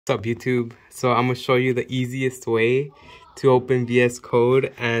What's up, YouTube? So I'm gonna show you the easiest way to open VS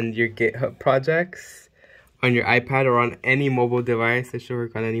Code and your GitHub projects on your iPad or on any mobile device. It should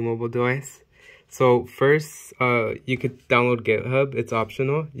work on any mobile device. So first, you could download GitHub. It's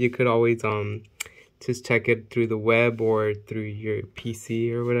optional. You could always just check it through the web or through your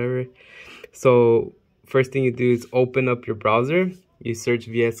PC or whatever. So first thing you do is open up your browser. You search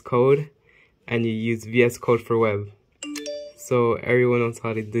VS Code and you use VS Code for web. So everyone knows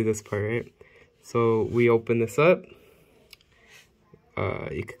how to do this part, right? So we open this up.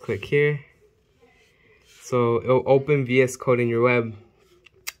 You can click here. So it'll open VS Code in your web.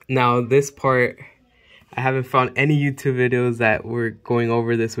 Now this part, I haven't found any YouTube videos that were going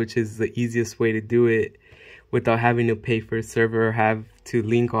over this, which is the easiest way to do it without having to pay for a server or have to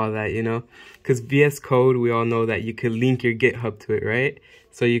link all that, you know? Because VS Code, we all know that you could link your GitHub to it, right?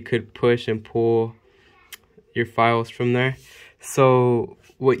 So you could push and pull your files from there. So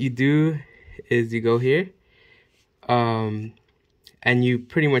what you do is you go here and you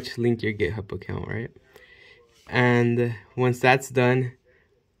pretty much link your GitHub account, right? And once that's done,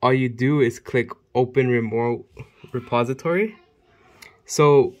 all you do is click open remote repository.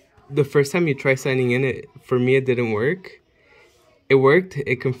 So the first time you try signing in, for me it didn't work. It worked,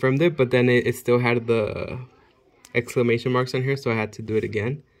 it confirmed it, but then it still had the exclamation marks on here, so I had to do it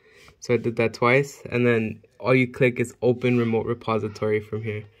again. So I did that twice, and then all you click is open remote repository from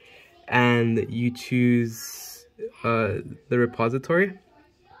here. And you choose the repository,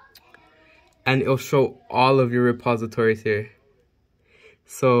 and it'll show all of your repositories here.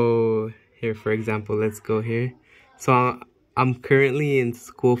 So here, for example, let's go here. So I'm currently in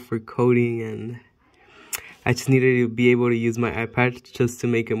school for coding, and I just needed to be able to use my iPad just to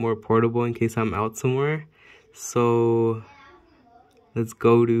make it more portable in case I'm out somewhere. So let's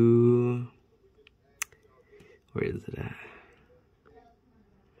go to, where is it at?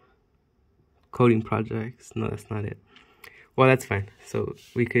 Coding projects. No, that's not it. Well, that's fine. So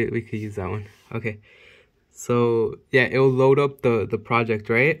we could use that one. Okay. So yeah, it'll load up the project,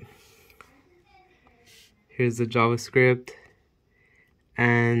 right? Here's the JavaScript,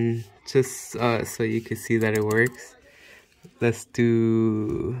 and just so you can see that it works, let's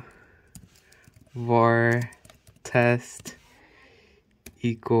do var test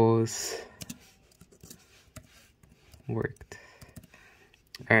equals worked.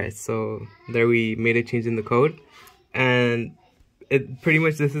 Alright, so there we made a change in the code, and it pretty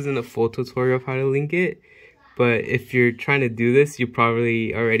much, this isn't a full tutorial of how to link it, but if you're trying to do this, you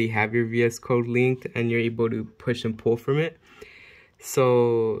probably already have your VS Code linked and you're able to push and pull from it.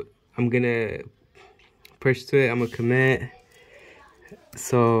 So I'm gonna push to it, I'm gonna commit,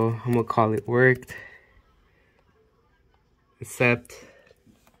 so I'm gonna call it worked, accept.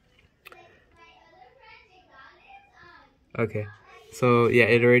 Okay, so yeah,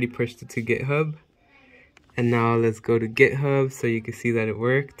 it already pushed it to GitHub. And now let's go to GitHub so you can see that it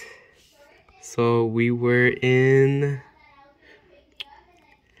worked. So we were in,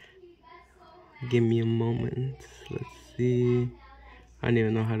 give me a moment, let's see. I don't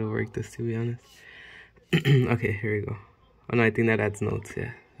even know how to work this, to be honest. Okay, here we go. Oh no, I think that adds notes,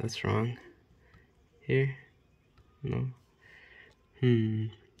 yeah, that's wrong. Here, no.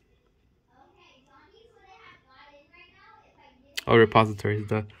 Oh, repositories,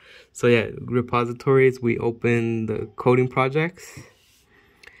 duh. So yeah, repositories, we open the coding projects.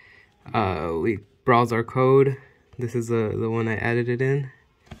 We browse our code. This is the one I added it in.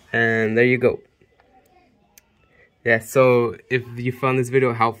 And there you go. Yeah, so if you found this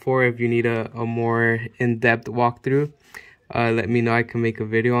video helpful, or if you need a more in-depth walkthrough, let me know. I can make a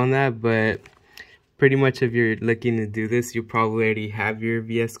video on that. But pretty much if you're looking to do this, you probably already have your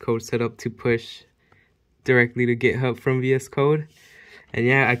VS Code set up to push directly to GitHub from VS Code. And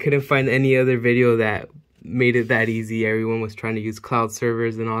yeah, I couldn't find any other video that made it that easy. Everyone was trying to use cloud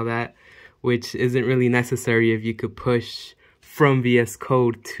servers and all that, which isn't really necessary if you could push from VS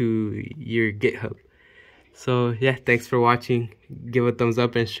Code to your GitHub. So yeah, thanks for watching. Give a thumbs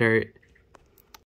up and share it.